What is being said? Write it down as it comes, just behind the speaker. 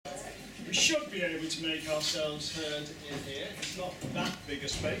We should be able to make ourselves heard in here. It's not that big a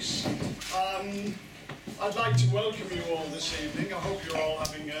space. I'd like to welcome you all this evening. I hope you're all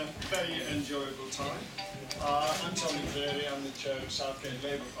having a very enjoyable time. I'm Tony Cleary, I'm the chair of Southgate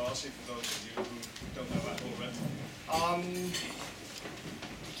Labour Party, for those of you who don't know that already.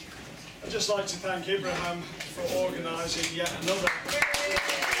 I'd just like to thank Ibrahim for organising yet another.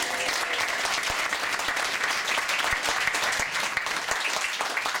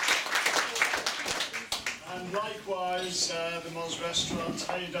 And likewise, the Moz Restaurant,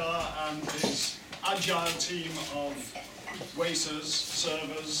 Haydar and his agile team of waiters,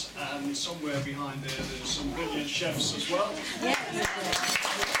 servers, and somewhere behind there there's some brilliant chefs as well.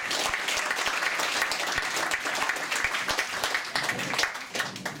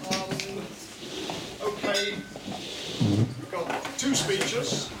 Okay, we've got two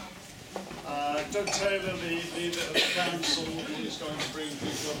speeches. Doug Taylor, the leader of the council, is going to bring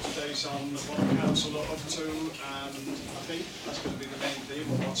people up to date on what the council are up to, and I think that's going to be the main theme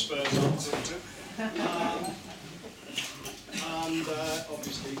of what Spurs are up to. And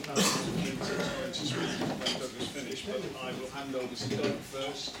obviously, Councillor Clinton is going to speak when Doug is finished, but I will hand over to Doug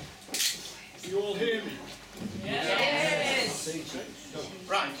first. You all hear me? Yes.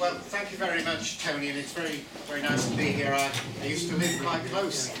 Right, well, thank you very much, Tony, and it's very, very nice to be here. I used to live quite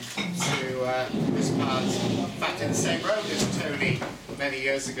close to this part, in fact, in the same road as Tony many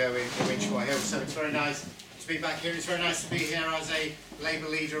years ago in Winchwa Hill, so it's very nice to be back here. It's very nice to be here as a Labour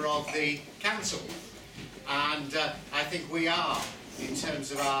leader of the council. And I think we are, in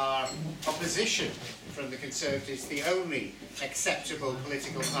terms of our opposition from the Conservatives, the only acceptable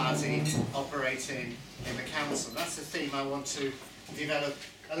political party operating in the council. That's the theme I want to develop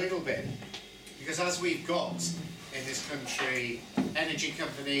a little bit, because as we've got in this country energy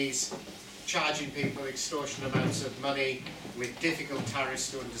companies charging people extortionate amounts of money with difficult tariffs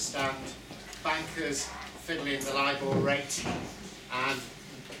to understand, bankers fiddling the LIBOR rate and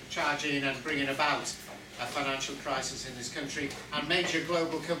charging and bringing about a financial crisis in this country, and major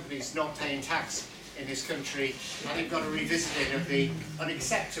global companies not paying tax in this country, I think got a revisiting of the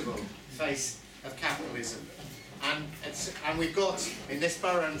unacceptable face of capitalism. And we've got in this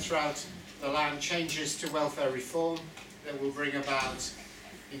borough and throughout the land changes to welfare reform that will bring about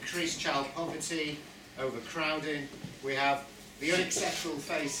increased child poverty, overcrowding. We have the unacceptable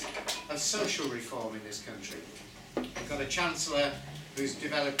face of social reform in this country. We've got a Chancellor who's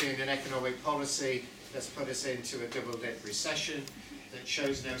developing an economic policy that's put us into a double-dip recession, that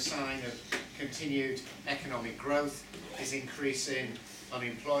shows no sign of continued economic growth, is increasing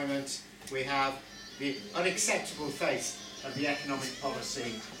unemployment. We have the unacceptable face of the economic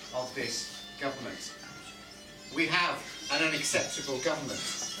policy of this government. We have an unacceptable government.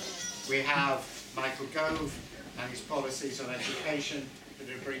 We have Michael Gove and his policies on education that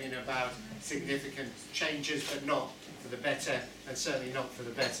are bringing about significant changes, but not for the better, and certainly not for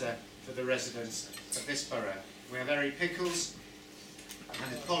the better for the residents of this borough. We have Eric Pickles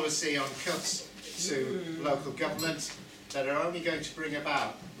and his policy on cuts to local government that are only going to bring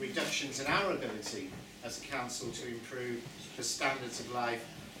about reductions in our ability as a council to improve the standards of life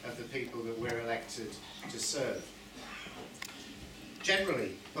of the people that we're elected to serve.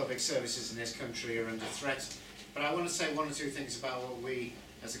 Generally, public services in this country are under threat, but I want to say one or two things about what we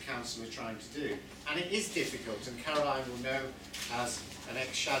as a council are trying to do. And it is difficult, and Caroline will know, as an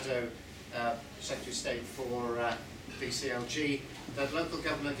ex-shadow Secretary of State for BCLG, that local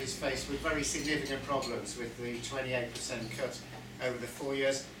government is faced with very significant problems with the 28% cut over the 4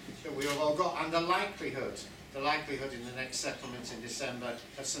 years that we have all got, and the likelihood in the next settlement in December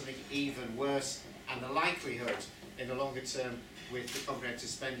of something even worse, and the likelihood in the longer term with the comprehensive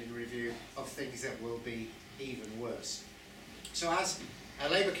spending review of things that will be even worse. So as a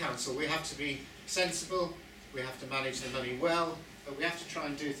Labour Council, we have to be sensible, we have to manage the money well, but we have to try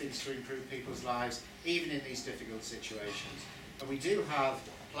and do things to improve people's lives, even in these difficult situations. And we do have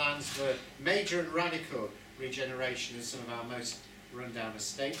plans for major and radical regeneration of some of our most run-down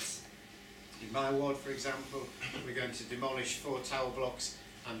estates. In my ward, for example, we're going to demolish 4 tower blocks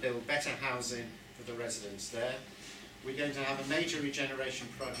and build better housing for the residents there. We're going to have a major regeneration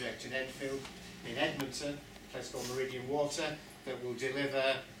project in Enfield, in Edmonton, a place called Meridian Water, that will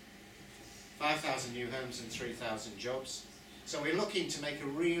deliver 5,000 new homes and 3,000 jobs. So we're looking to make a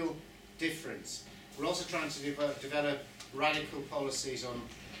real difference. We're also trying to develop radical policies on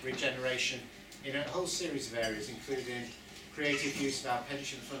regeneration in a whole series of areas, including creative use of our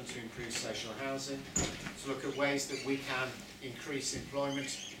pension fund to improve social housing, to look at ways that we can increase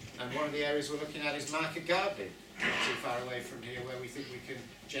employment. And one of the areas we're looking at is market gardening, not too far away from here, where we think we can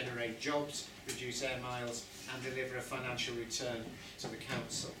generate jobs, reduce air miles, and deliver a financial return to the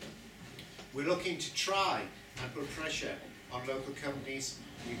council. We're looking to try and put pressure on local companies,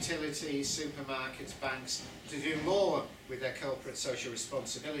 utilities, supermarkets, banks to do more with their corporate social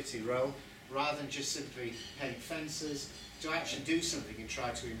responsibility role, rather than just simply paint fences, to actually do something and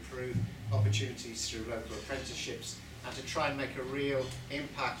try to improve opportunities through local apprenticeships and to try and make a real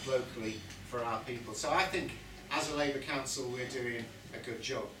impact locally for our people. So I think as a Labour Council we're doing a good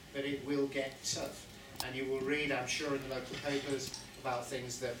job, but it will get tough. And you will read, I'm sure, in the local papers about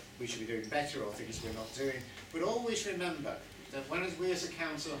things that we should be doing better or things we're not doing. But always remember that when we as a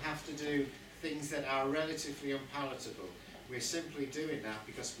council have to do things that are relatively unpalatable, we're simply doing that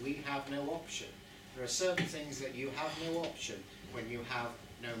because we have no option. There are certain things that you have no option when you have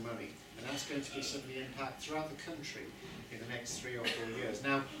no money. And that's going to be some of the impact throughout the country in the next 3 or 4 years.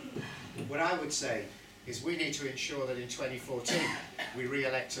 Now, what I would say is we need to ensure that in 2014 we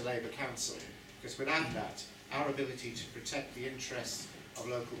re-elect a Labour Council, because without that, our ability to protect the interests of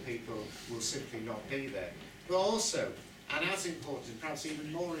local people will simply not be there. But also, and as important, perhaps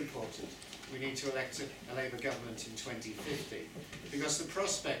even more important, we need to elect a Labour government in 2050, because the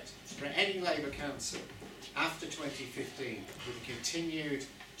prospect for any Labour Council after 2015 with a continued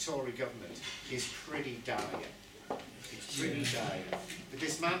Tory government is pretty dire. It's pretty dire. The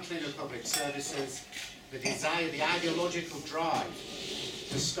dismantling of public services, the desire, the ideological drive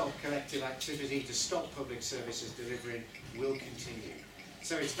to stop collective activity, to stop public services delivering will continue.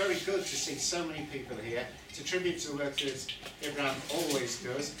 So it's very good to see so many people here. It's a tribute to the work that Ibrahim always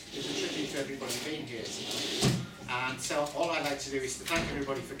does. It's a tribute to everybody being here tonight. And so all I'd like to do is to thank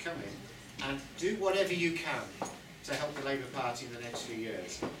everybody for coming and do whatever you can to help the Labour Party in the next few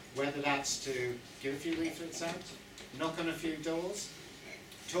years. Whether that's to give a few leaflets out, knock on a few doors,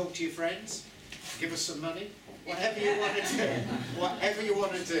 talk to your friends, give us some money, whatever you want to do. Whatever you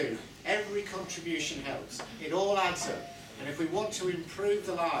want to do, every contribution helps. It all adds up. And if we want to improve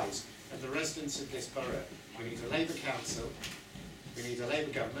the lives of the residents of this borough, we need a Labour Council, we need a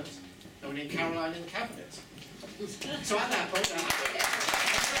Labour government, and we need Caroline in the Cabinet. So at that point,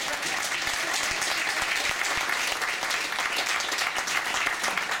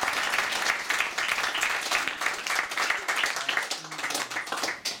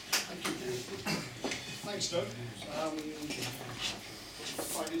 Thanks, Doug.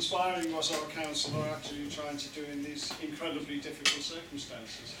 Quite inspiring what our council are actually trying to do in these incredibly difficult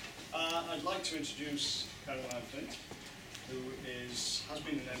circumstances. I'd like to introduce Caroline Flint, who has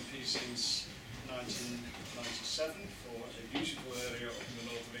been an MP since 1997 for a beautiful area up in the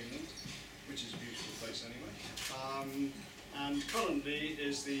north of England, which is a beautiful place anyway, and currently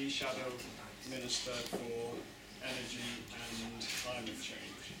is the Shadow Minister for Energy and Climate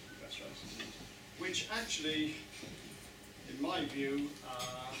Change. That's right, isn't it? Which actually, in my view,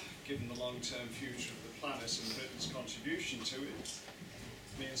 given the long-term future of the planet and Britain's contribution to it,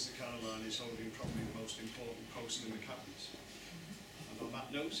 means that Caroline is holding probably the most important post in the Cabinet. And on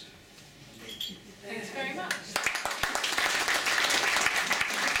that note, thanks very much.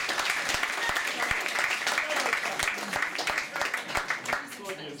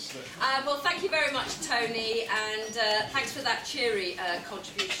 Well, thank you very much, Tony, and thanks for that cheery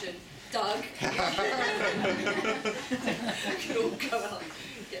contribution, Doug. We can all go out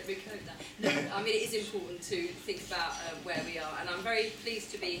and get recode that. No, I mean, it is important to think about where we are, and I'm very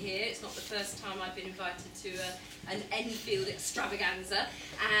pleased to be here. It's not the first time I've been invited to an Enfield extravaganza,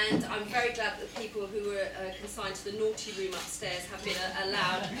 and I'm very glad that the people who were consigned to the naughty room upstairs have been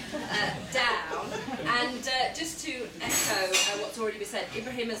allowed down. And just to echo what's already been said,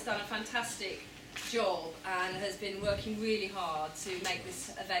 Ibrahim has done a fantastic job and has been working really hard to make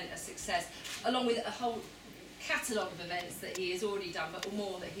this event a success, along with a whole catalogue of events that he has already done, but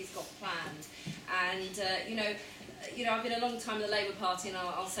more that he's got planned. And you know, I've been a long time in the Labour Party, and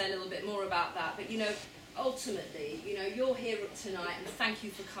I'll say a little bit more about that. But you know, ultimately, you know, you're here tonight, and thank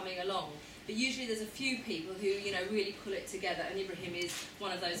you for coming along. But usually there's a few people who, you know, really pull it together, and Ibrahim is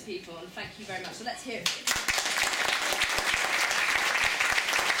one of those people. And thank you very much. So let's hear it.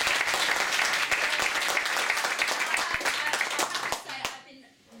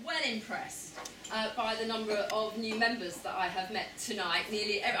 Impressed by the number of new members that I have met tonight.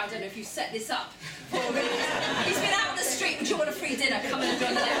 Nearly every, I don't know if you set this up for me. He's been out on the street. Would you want a free dinner? Come and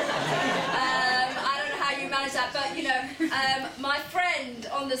join the Labour Party. I don't know how you manage that, but you know, my friend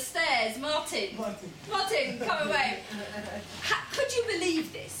on the stairs, Martin, come away. Could you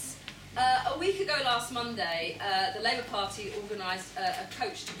believe this? A week ago last Monday, the Labour Party organised a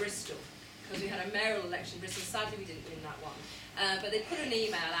coach to Bristol, because we had a mayoral election in Bristol. Sadly, we didn't win that one. But they put an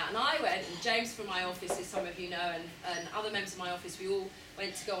email out, and I went, and James from my office, as some of you know, and other members of my office, we all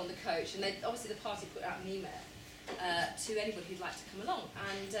went to go on the coach, and obviously the party put out an email. to anybody who'd like to come along.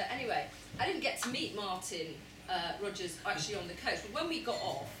 And anyway, I didn't get to meet Martin Rogers actually on the coach, but when we got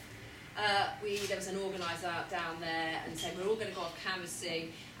off, there was an organiser out down there and said we're all going to go off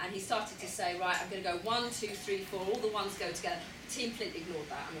canvassing, and he started to say, right, I'm going to go 1, 2, 3, 4, all the ones go together. Team Flint ignored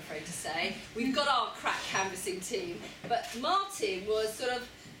that, I'm afraid to say. We've got our crack canvassing team, but Martin was sort of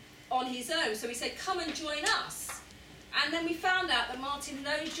on his own, so we said, come and join us. And then we found out that Martin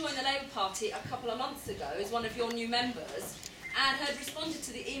had only joined the Labour Party a couple of months ago as one of your new members, and had responded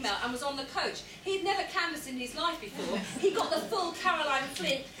to the email and was on the coach. He'd never canvassed in his life before. He got the full Caroline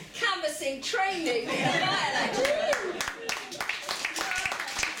Flint canvassing training in the by-election.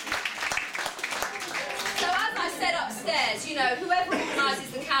 So as I said upstairs, you know, whoever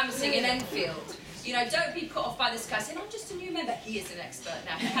organises the canvassing in Enfield, you know, don't be put off by this guy saying, I'm just a new member. He is an expert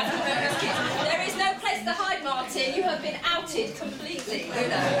now. There is no place to hide, Martin. You have been outed completely, you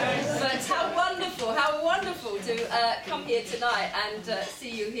know. But how wonderful to come here tonight and see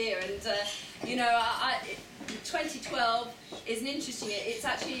you here. And, you know, 2012 is an interesting year. It's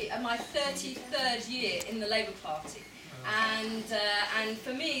actually my 33rd year in the Labour Party. And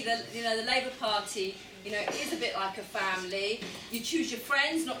for me, the Labour Party, you know, is a bit like a family. You choose your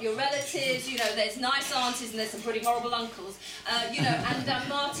friends, not your relatives. You know, there's nice aunties and there's some pretty horrible uncles. You know, and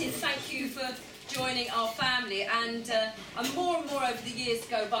Martin, thank you for joining our family. And more over the years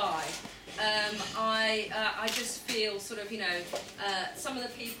go by, I just feel sort of, you know, some of the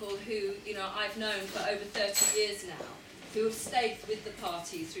people who, you know, I've known for over 30 years now, who have stayed with the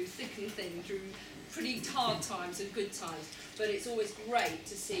party through thick and thin, through pretty hard times and good times, but it's always great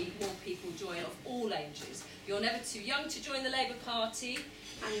to see more people join of all ages. You're never too young to join the Labour Party,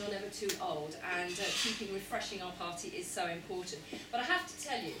 and you're never too old, and keeping refreshing our party is so important. But I have to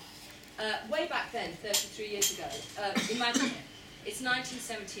tell you, way back then, 33 years ago, imagine it, it's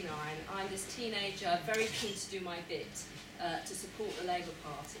 1979, I'm this teenager, very keen to do my bit to support the Labour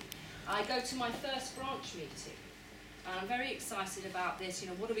Party. I go to my first branch meeting, and I'm very excited about this, you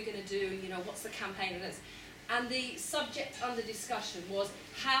know, what are we going to do, you know, what's the campaign of this? And the subject under discussion was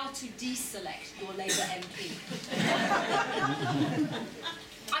how to deselect your Labour MP.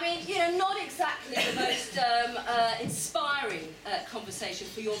 I mean, you know, not exactly the most inspiring conversation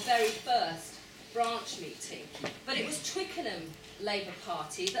for your very first branch meeting, but it was Twickenham Labour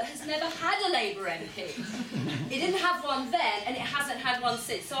Party that has never had a Labour MP. It didn't have one then, and it hasn't had one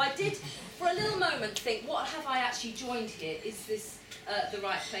since. So I did, for a little moment, think, what have I actually joined here? Is this the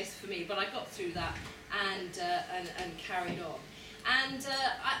right place for me? But I got through that and carried on. And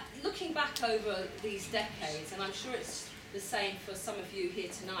looking back over these decades, and I'm sure it's the same for some of you here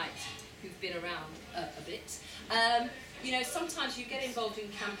tonight who've been around a bit, you know, sometimes you get involved in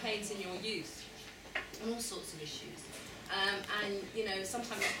campaigns in your youth on all sorts of issues. And, you know,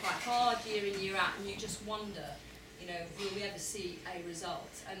 sometimes it's quite hard year in, year out, and you just wonder, you know, will we ever see a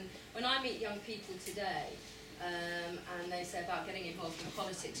result? And when I meet young people today, and they say about getting involved in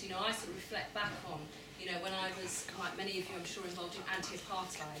politics, you know, I sort of reflect back on, you know, when I was, like many of you I'm sure, involved in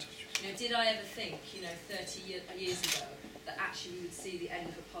anti-apartheid, you know, did I ever think, you know, 30 years ago, that actually we would see the end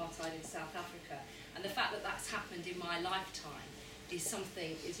of apartheid in South Africa? And the fact that that's happened in my lifetime is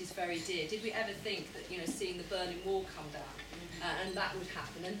something, it is very dear. Did we ever think that, you know, seeing the Berlin Wall come down, and that would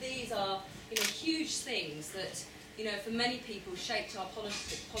happen? And these are, you know, huge things that, you know, for many people shaped our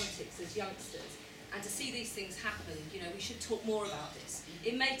politics as youngsters. And to see these things happen, you know, we should talk more about this.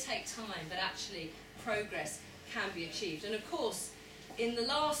 It may take time, but actually progress can be achieved. And of course, in the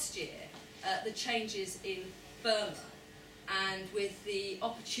last year, the changes in Burma, and with the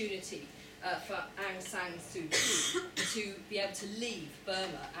opportunity for Aung San Suu Kyi to be able to leave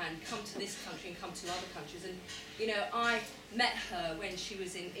Burma and come to this country and come to other countries. And, you know, I met her when she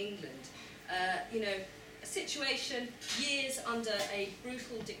was in England. You know, a situation, years under a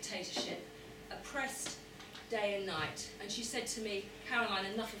brutal dictatorship, oppressed day and night. And she said to me, Caroline,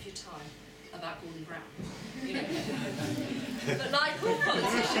 enough of your time about Gordon Brown. You know? But like all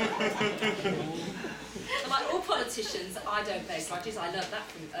politicians, I don't bear grudges. I learnt that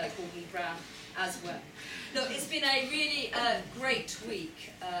from Gordon Brown as well. Look, it's been a really great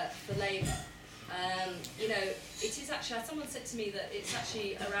week for Labour. You know, it is actually, someone said to me that it's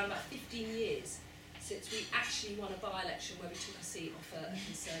actually around about 15 years since we actually won a by-election where we took a seat off a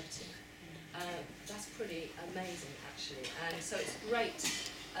Conservative. That's pretty amazing, actually. And so it's great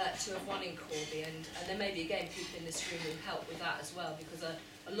to have won in Corby, and there may be, again, people in this room who help with that as well, because a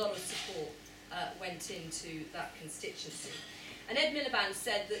lot of support went into that constituency. And Ed Miliband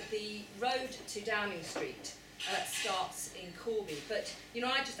said that the road to Downing Street starts in Corby, but, you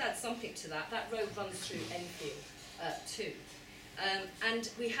know, I just add something to that. That road runs through Enfield too. And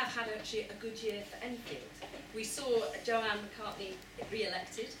we have had actually a good year for Enfield. We saw Joanne McCartney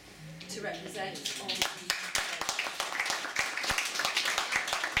re-elected to represent on the...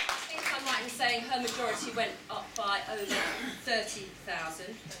 I think I'm right in saying her majority went up by over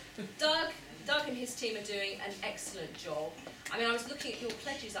 30,000. Doug and his team are doing an excellent job. I mean, I was looking at your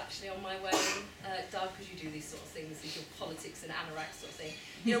pledges actually on my way in, Doug, because you do these sort of things, your politics and anorak sort of thing.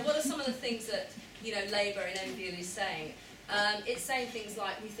 You know, what are some of the things that, you know, Labour in Enfield is saying? It's saying things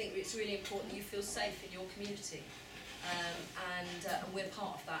like, we think it's really important you feel safe in your community. And we're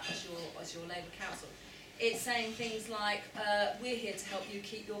part of that as your Labour Council. It's saying things like, we're here to help you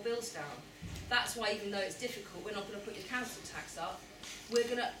keep your bills down. That's why, even though it's difficult, we're not going to put your council tax up. We're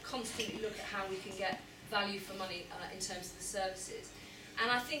going to constantly look at how we can get value for money in terms of the services.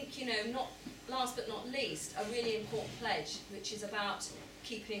 And I think, you know, not last but not least, a really important pledge, which is about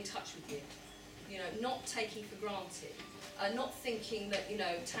keeping in touch with you. You know, not taking for granted, not thinking that, you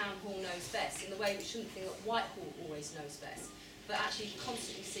know, Town Hall knows best, in the way we shouldn't think that Whitehall always knows best, but actually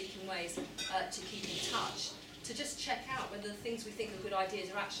constantly seeking ways to keep in touch, to just check out whether the things we think are good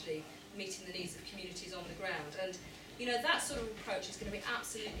ideas are actually meeting the needs of communities on the ground. And, you know, that sort of approach is going to be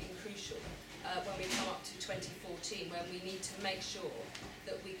absolutely crucial when we come up to 2014, when we need to make sure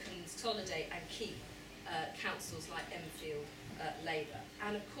that we consolidate and keep councils like Enfield Labour.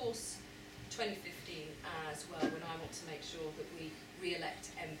 And of course, 2015 as well, when I want to make sure that we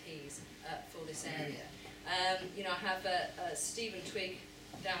re-elect MPs for this area. You know, I have Stephen Twigg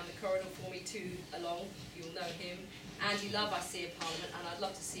down the corridor for me too along, you'll know him. Andy Love I see in Parliament, and I'd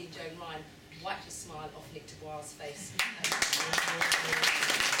love to see Joan Ryan wipe the smile off Nick Dubois' face.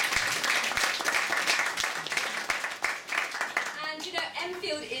 And you know,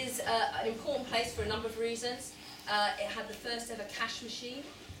 Enfield is an important place for a number of reasons. It had the first ever cash machine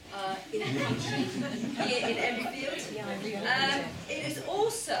in the country, here in Enfield. It is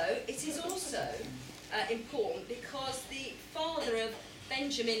also important because the father of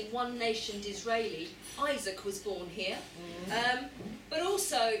Benjamin One Nation Disraeli, Isaac, was born here. But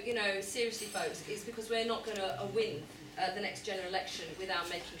also, you know, seriously folks, it's because we're not going to win the next general election without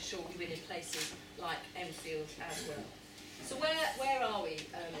making sure we win in places like Enfield as well. So where are we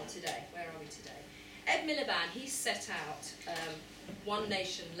today? Where are we today? Ed Miliband, he set out One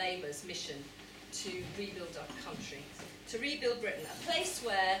Nation Labour's mission to rebuild our country, to rebuild Britain, a place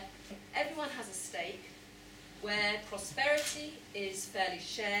where everyone has a stake, where prosperity is fairly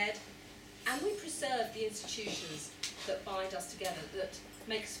shared, and we preserve the institutions that bind us together, that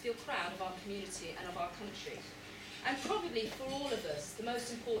make us feel proud of our community and of our country. And probably for all of us, the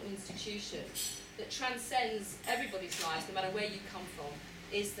most important institution that transcends everybody's lives, no matter where you come from,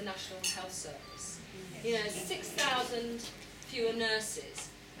 is the National Health Service. You know, 6,000 fewer nurses,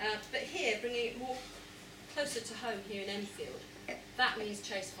 but here, bringing it more closer to home here in Enfield, that means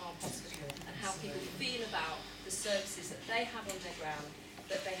Chase Farm Hospital and how people feel about the services that they have on their ground,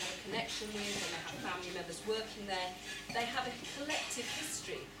 that they have a connection with, and they have family members working there. They have a collective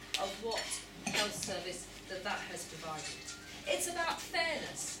history of what health service that has provided. It's about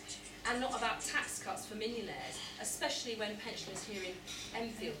fairness and not about tax cuts for millionaires, especially when pensioners here in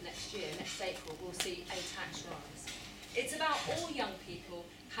Enfield next year, next April, will see a tax rise. It's about all young people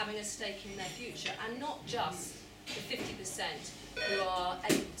having a stake in their future, and not just the 50% who are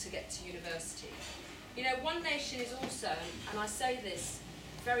able to get to university. You know, One Nation is also, and I say this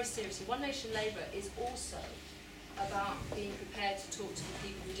very seriously, One Nation Labour is also about being prepared to talk to the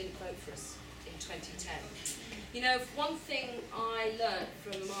people who didn't vote for us in 2010. You know, one thing I learned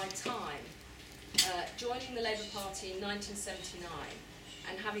from my time joining the Labour Party in 1979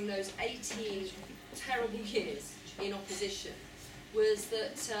 and having those 18 terrible years in opposition was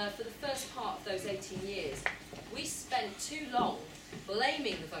that for the first part of those 18 years, we spent too long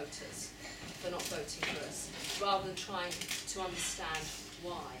blaming the voters for not voting for us, rather than trying to understand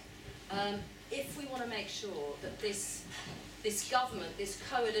why. If we want to make sure that this government, this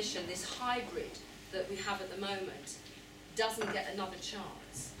coalition, this hybrid that we have at the moment doesn't get another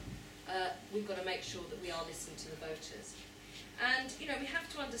chance, we've got to make sure that we are listening to the voters. And, you know, we have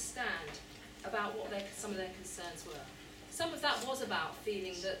to understand about what some of their concerns were. Some of that was about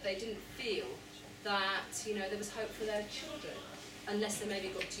feeling that they didn't feel that, you know, there was hope for their children unless they maybe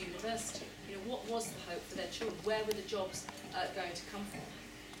got to university. You know, what was the hope for their children? Where were the jobs going to come from?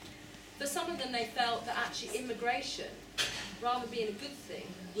 For some of them, they felt that actually immigration, rather than being a good thing,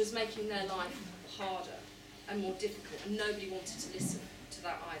 was making their life harder and more difficult, and nobody wanted to listen to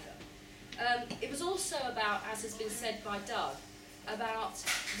that either. It was also about, as has been said by Doug, about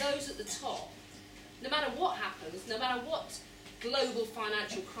those at the top. No matter what happens, no matter what global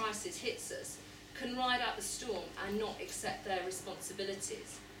financial crisis hits us, can ride out the storm and not accept their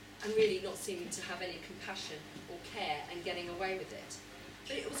responsibilities and really not seeming to have any compassion or care and getting away with it.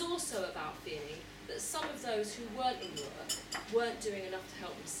 But it was also about feeling that some of those who weren't in work weren't doing enough to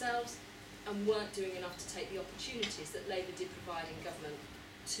help themselves and weren't doing enough to take the opportunities that Labour did provide in government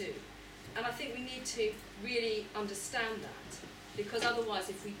too. And I think we need to really understand that, because otherwise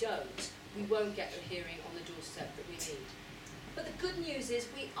if we don't, we won't get the hearing on the doorstep that we need. But the good news is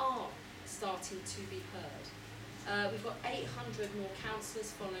we are starting to be heard. We've got 800 more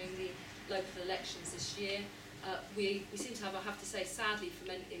councillors following the local elections this year. We seem to have, I have to say, sadly,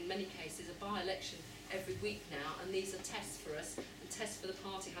 in many cases, a by-election every week now, and these are tests for us, and tests for the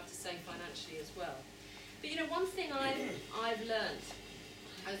party, I have to say, financially as well. But you know, one thing I've learned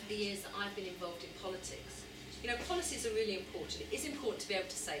over the years that I've been involved in politics, you know, policies are really important. It is important to be able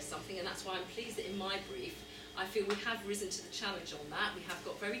to say something, and that's why I'm pleased that in my brief, I feel we have risen to the challenge on that. We have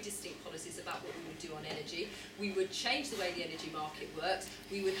got very distinct policies about what we would do on energy. We would change the way the energy market works.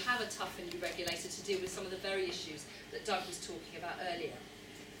 We would have a tough and new regulator to deal with some of the very issues that Doug was talking about earlier.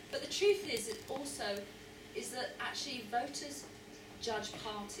 But the truth is that actually voters judge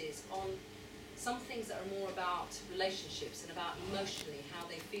parties on some things that are more about relationships and about emotionally how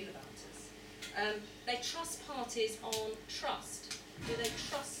they feel about us. They trust parties on trust. Do they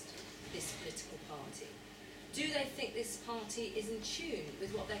trust this political party? Do they think this party is in tune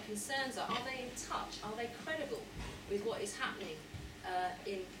with what their concerns are? Are they in touch? Are they credible with what is happening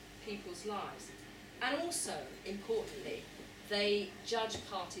in people's lives? And also, importantly, they judge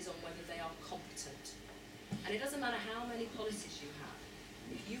parties on whether they are competent. And it doesn't matter how many policies you have.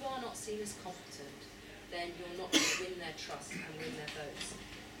 If you are not seen as competent, then you're not going to win their trust and win their votes.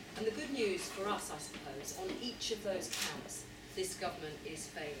 And the good news for us, I suppose, on each of those counts, this government is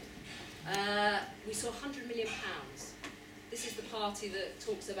failing. We saw £100 million. This is the party that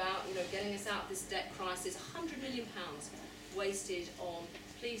talks about, you know, getting us out of this debt crisis. £100 million wasted on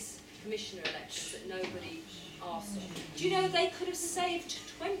police commissioner elections that nobody asked for. Do you know they could have saved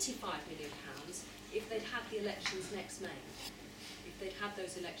 £25 million if they'd had the elections next May? If they'd had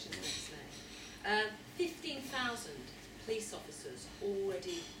those elections next May. 15,000 police officers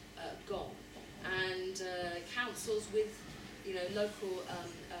already gone, and councils with, you know,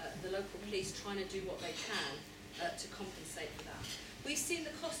 the local police trying to do what they can to compensate for that. We've seen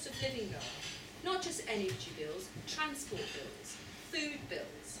the cost of living go up, not just energy bills, transport bills, food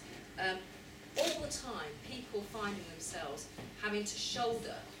bills. All the time, people finding themselves having to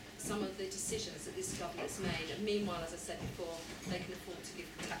shoulder some of the decisions that this government's made, and meanwhile, as I said before, they can afford to give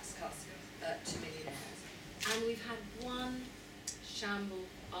tax cuts to millionaires. And we've had one shamble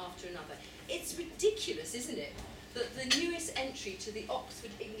after another. It's ridiculous, isn't it, that the newest entry to the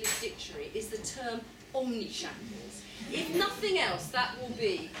Oxford English Dictionary is the term omnishambles. If nothing else, that will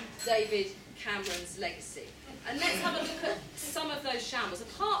be David Cameron's legacy. And let's have a look at some of those shambles.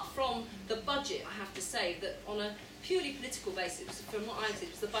 Apart from the budget, I have to say, that on a purely political basis, from what I said,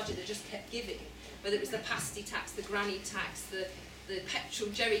 it was the budget that just kept giving. Whether it was the pasty tax, the granny tax, the petrol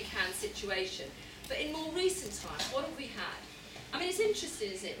jerry can situation. But in more recent times, what have we had? I mean, it's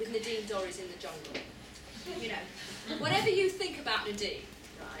interesting, isn't it, with Nadine Dorries in the jungle. You know, whatever you think about Nadine,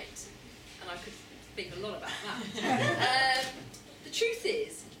 right, and I could speak a lot about that, the truth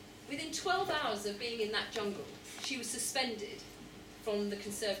is, within 12 hours of being in that jungle, she was suspended from the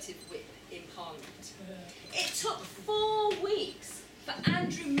Conservative whip in Parliament. It took 4 weeks for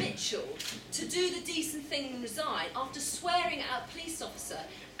Andrew Mitchell to do the decent thing and resign after swearing at a police officer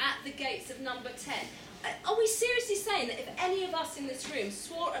at the gates of number 10. Are we seriously saying that if any of us in this room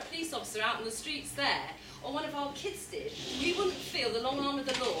swore a police officer out on the streets there, or one of our kids did, we wouldn't feel the long arm of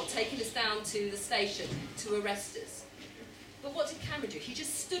the law taking us down to the station to arrest us? But what did Cameron do? He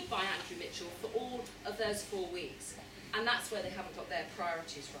just stood by Andrew Mitchell for all of those 4 weeks. And that's where they haven't got their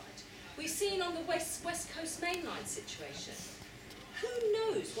priorities right. We've seen on the West Coast Main Line situation. Who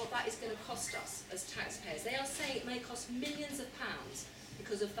knows what that is going to cost us as taxpayers? They are saying it may cost millions of pounds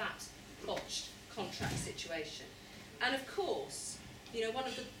because of that botched contract situation. And of course, you know, one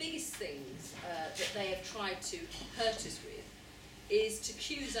of the biggest things that they have tried to hurt us with is to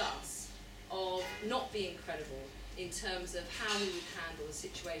accuse us of not being credible in terms of how we would handle the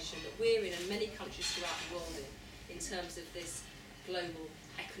situation that we're in and many countries throughout the world in terms of this global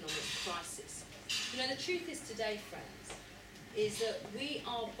economic crisis. You know, the truth is today, friends, is that we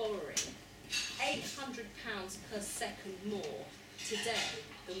are borrowing £800 per second more today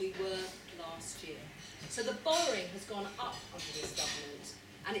than we were last year. So the borrowing has gone up under this government,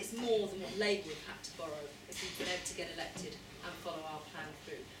 and it's more than what Labour would have to borrow if we'd been able to get elected and follow our plan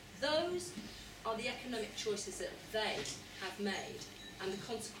through. Those are the economic choices that they have made and the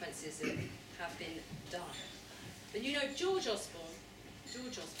consequences have been done. But you know, George Osborne,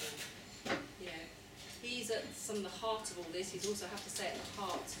 you know, he's at some of the heart of all this. He's also, I have to say, at the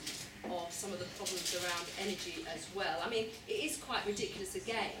heart of some of the problems around energy as well. I mean, it is quite ridiculous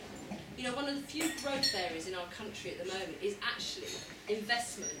again. You know, one of the few growth areas in our country at the moment is actually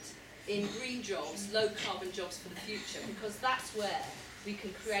investment in green jobs, low carbon jobs for the future, because that's where we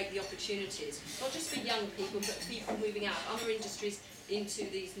can create the opportunities, not just for young people, but people moving out of other industries into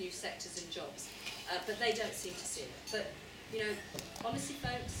these new sectors and jobs. But they don't seem to see it. But, you know, honestly,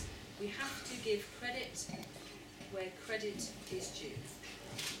 folks, we have to give credit where credit is due.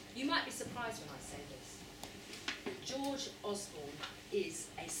 You might be surprised when I say this. George Osborne is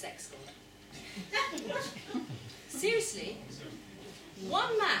a sex god. Seriously,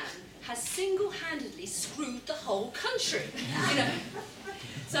 one man has single-handedly screwed the whole country. You know,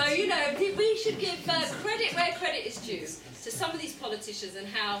 so you know we should give credit where credit is due to some of these politicians and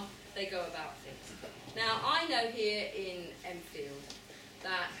how they go about things. Now, I know here in Enfield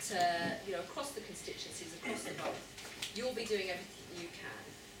that you know, across the constituencies, across the borough, you'll be doing everything you can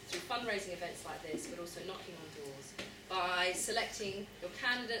through fundraising events like this, but also knocking on doors, by selecting your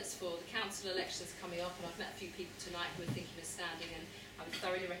candidates for the council elections coming up. And I've met a few people tonight who are thinking of standing, and I would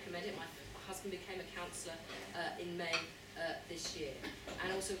thoroughly recommend it. My husband became a councillor in May this year.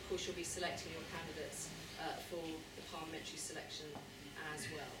 And also, of course, you'll be selecting your candidates for the parliamentary selection as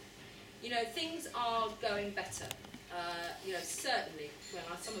well. You know, things are going better. You know, certainly,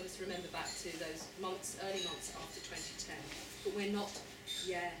 well, some of us remember back to those months, early months after 2010, but we're not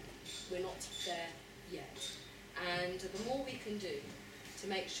there yet. And the more we can do to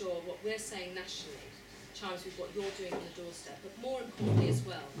make sure what we're saying nationally chimes with what you're doing on the doorstep, but more importantly as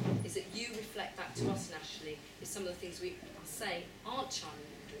well, is that you reflect back to us nationally if some of the things we are saying aren't chiming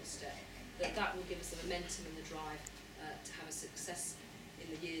on the doorstep, that will give us the momentum and the drive to have a success in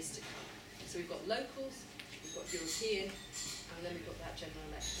the years to come. So we've got locals, we've got European, and then we've got that general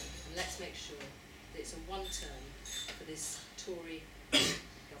election. And let's make sure that it's a one term for this Tory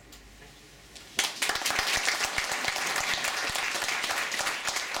government. Thank you.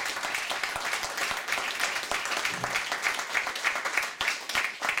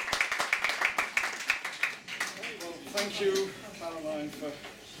 Well, thank you, Caroline, for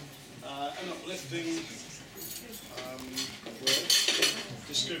an uplifting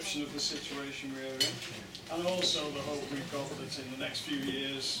description of the situation we're in, and also the hope we've got that in the next few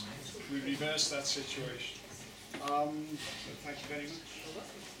years we reverse that situation. So thank you very much.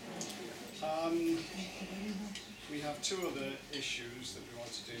 We have two other issues that we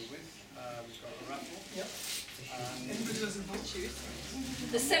want to deal with. We've got a raffle. Yep.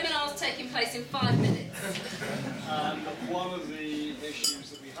 The seminar's taking place in 5 minutes. And one of the issues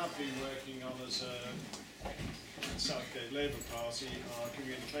that we have been working on as a Southgate Labour Party, our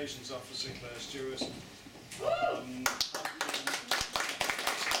Communications Officer Claire Stewart,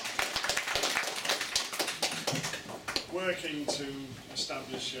 working to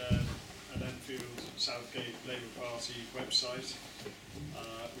establish an Enfield Southgate Labour Party website,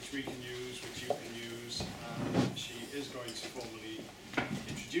 which we can use, which you can use, and she is going to formally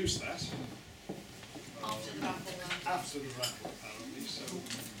introduce that. After the raffle. After the raffle, apparently. So,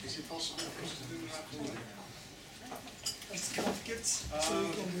 is it possible for us to do the raffle now? Just got gifts.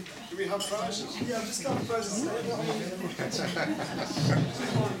 Do we have prizes? Yeah, I've just got prizes. A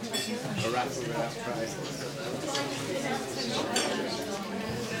raffle without prizes.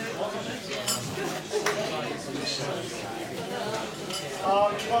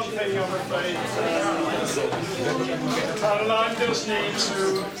 One thing I'm afraid Caroline does need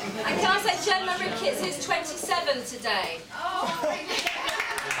to... And can I say Gemma Ricketts is 27 today?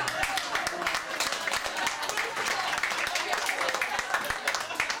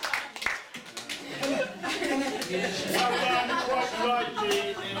 Quite rightly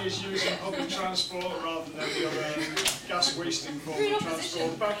is using public transport rather than the other gas wasting form of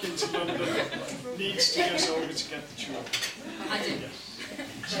transport back into London, needs to get over to get the tube. I do.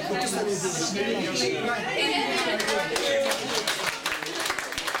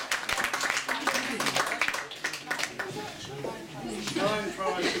 Nine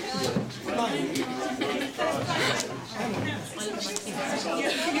prizes.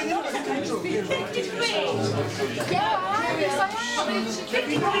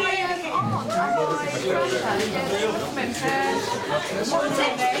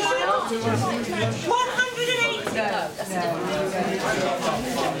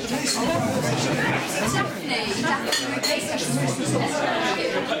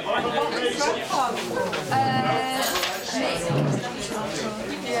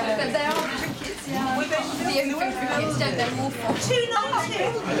 But they are crickets, yeah. the only thing for kids, don't they? Awful. 292.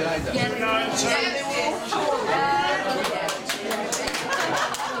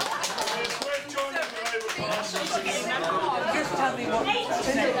 Just tell me what.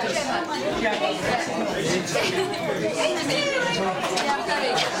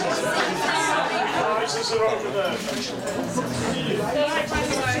 Prices are over there.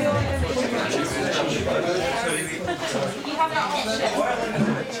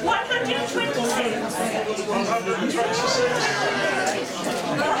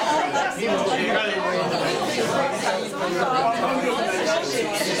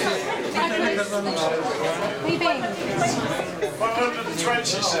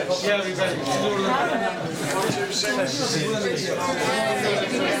 126. Yeah, we better.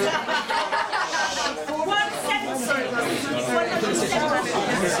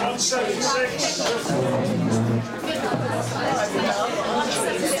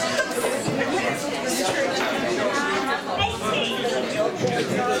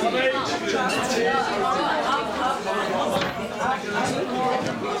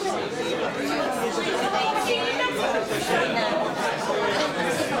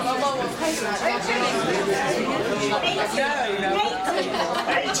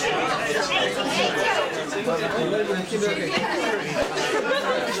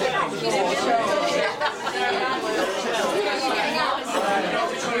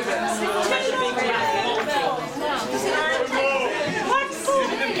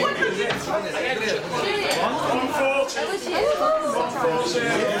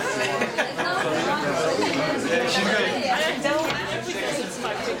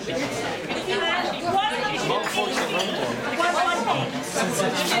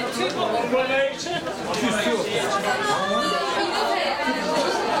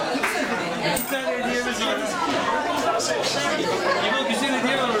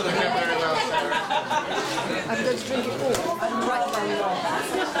 I'm going to drink it all. I'm right very long.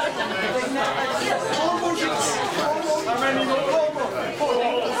 How many more?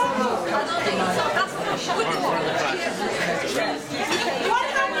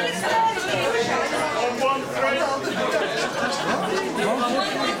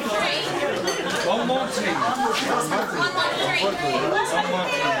 One more, please.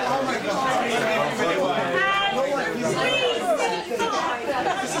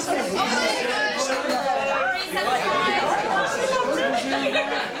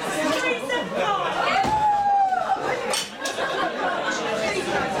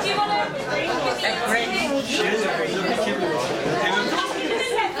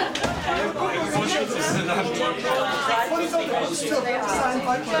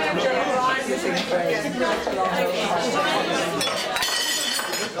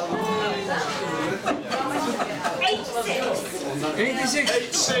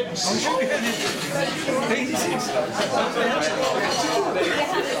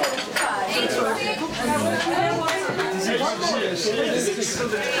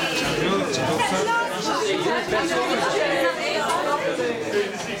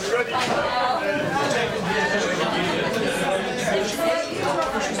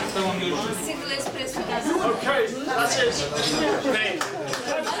 Okay, that's it.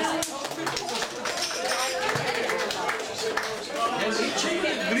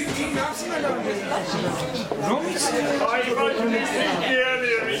 I invite you to the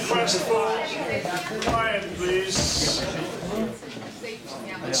area request for Ryan, please.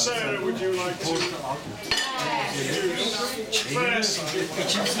 And Sarah, would you like to introduce first?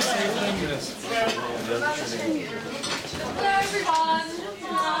 Hello everyone.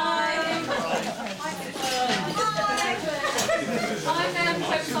 Hi. I'm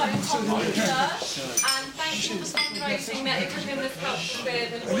website contributor, and thanks to the fundraising that everything has helped with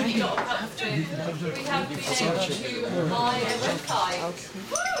and really got helped with, we have been able to buy a website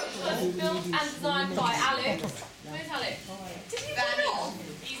that's built and designed by Alex. Where's Alex? Did he run off?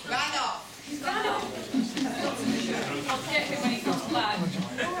 He's ran off. He's ran off. I'll get him when he comes back.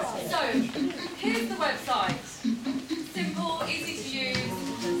 So, here's the website. Simple, easy to use.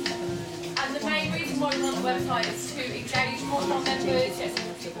 And the main reason why we want the website is to engage more of our members, get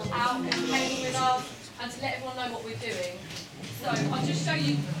more people out entertaining with us, and to let everyone know what we're doing. So I'll just show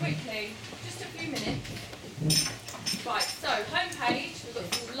you quickly, just a few minutes. Right, so homepage, we've got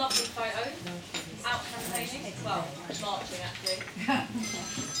some lovely photos, out campaigning, well, marching actually.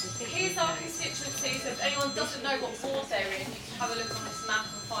 Here's our constituency, so if anyone doesn't know what ward they're in, you can have a look on this map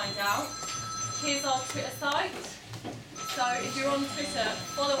and find out. Here's our Twitter site. So if you're on Twitter,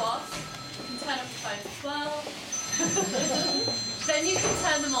 follow us. You can turn off your phone as well. Then you can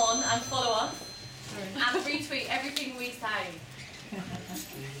turn them on and follow us and retweet everything we say.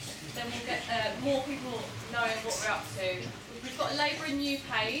 then we'll get more people knowing what we're up to. We've got a Labour and New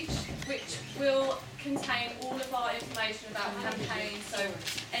page, which will contain all of our information about campaigns, so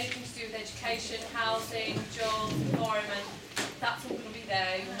anything to do with education, housing, jobs, environment, that's all going to be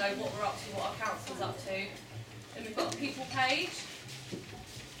there. You'll know what we're up to, what our council's up to. Then we've got a people page. You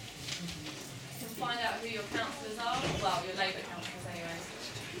can find out who your councillors are, well, your Labour councillors anyways.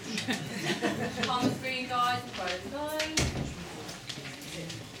 Farmers Green guys and Growers Line.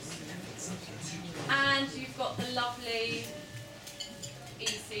 And you've got the lovely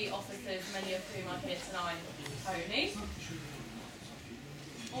EC officers, many of whom are here tonight. Tony.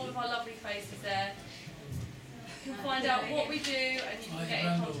 All of our lovely faces there. You can find out what we do and you can get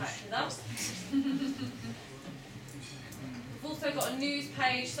in contact with us. We've also got a news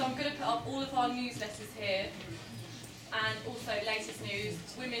page, so I'm going to put up all of our newsletters here. And also latest news,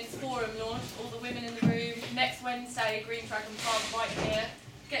 Women's Forum launch, all the women in the room, next Wednesday, Green Dragon Park right here.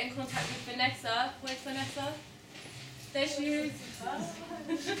 Get in contact with Vanessa. Where's Vanessa? There she is.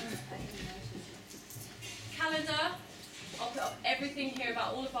 Calendar. I'll put up everything here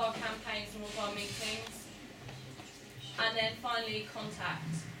about all of our campaigns and all of our meetings. And then finally, contact.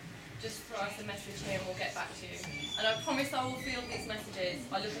 Just throw us a message here and we'll get back to you. And I promise I will field these messages.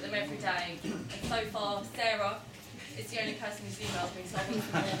 I look at them every day. And so far, Sarah is the only person who's emailed me, so I want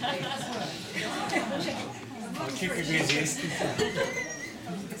some more things. I'll keep you busy.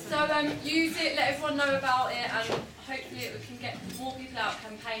 So use it, let everyone know about it, and hopefully it can get more people out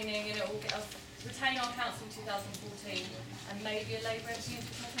campaigning, and it will get us retain our council in 2014, and maybe a Labour MP in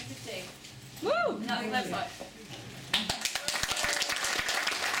 2015. Woo! That's the website.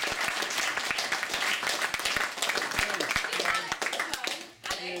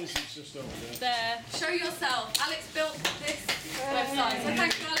 It's just over there. There. Show yourself. Alex built this website, so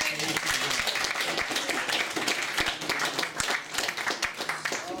thank you, Alex.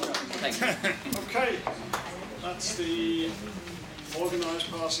 Okay, that's the organised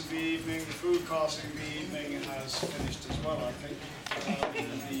part of the evening. The food part of the evening has finished as well, I think.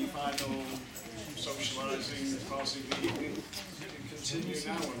 The final socialising part of the evening can continue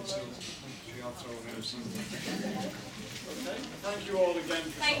now until we are thrown out. Okay, thank you all again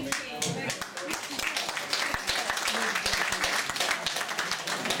for coming. Thank you.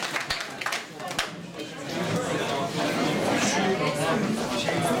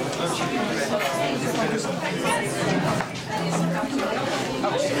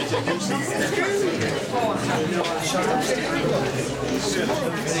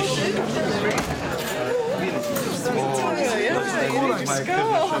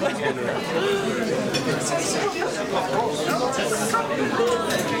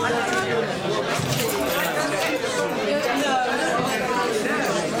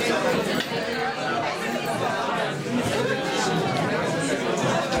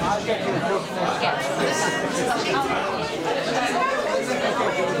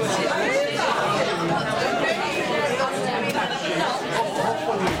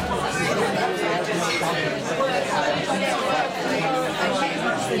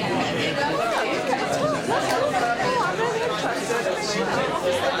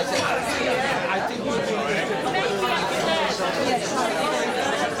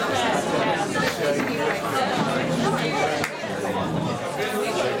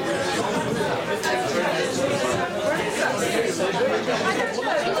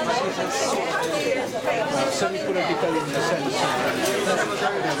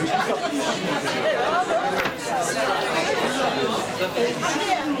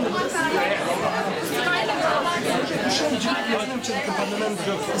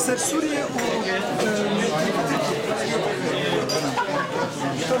 Ser Suriye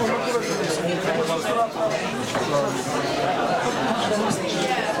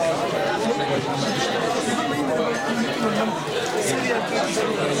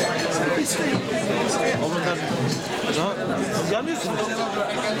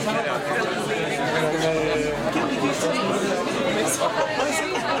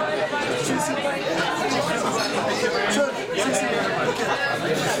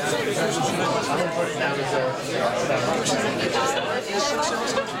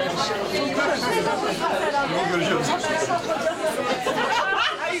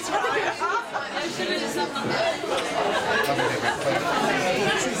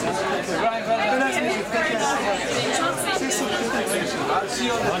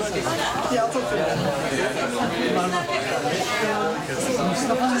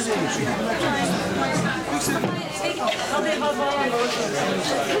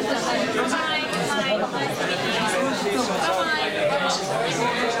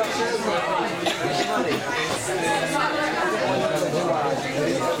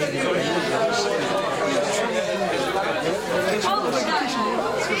Bye.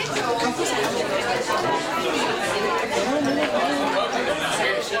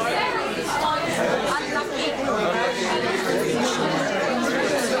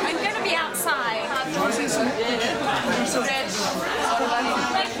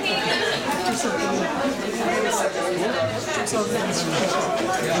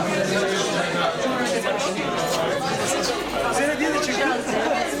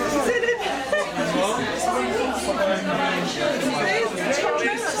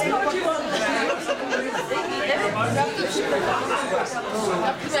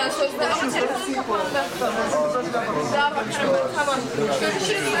 Yani sözde ama telefonu kapandı. Daha bakalım. Tamam.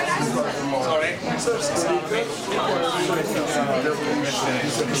 Görüşürüz.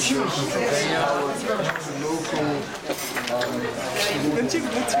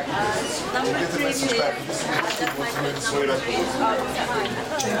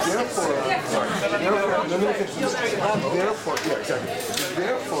 Therefore, yeah, exactly.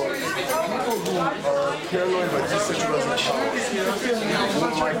 Therefore, people who are paranoid about decentralized powers,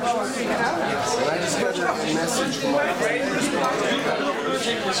 and I just got a message from my friend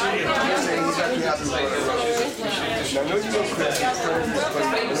saying he's actually happy about it. Now, I know you know Chris, he's friends with this, but I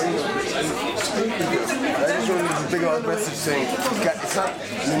know you know Chris. I just want to use a big old message saying, it's not,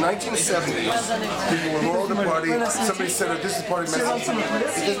 in the 1970s, people were more of the party, somebody said, oh, this is party message.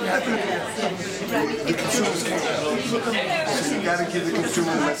 It doesn't happen. The consumers can't. So you got to give the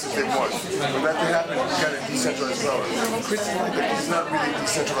consumer the message they want. For that to happen, you got to decentralize power. Chris is like that. He's not really a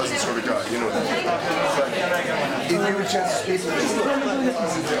decentralizing sort of guy, you know that. But if you have a chance to speak with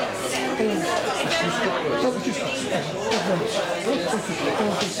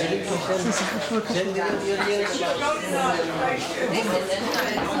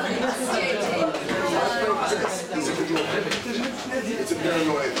it's a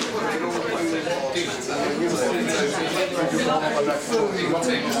paranoid.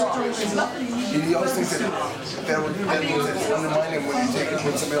 He always thinks that means that it's undermining when you take it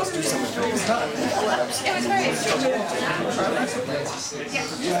when somebody else do something. It's not. It was very interesting.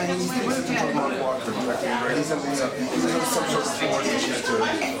 Yeah, he's Mark Walker. He's in some sort of board to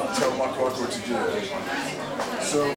tell Mark Walker what to do. So.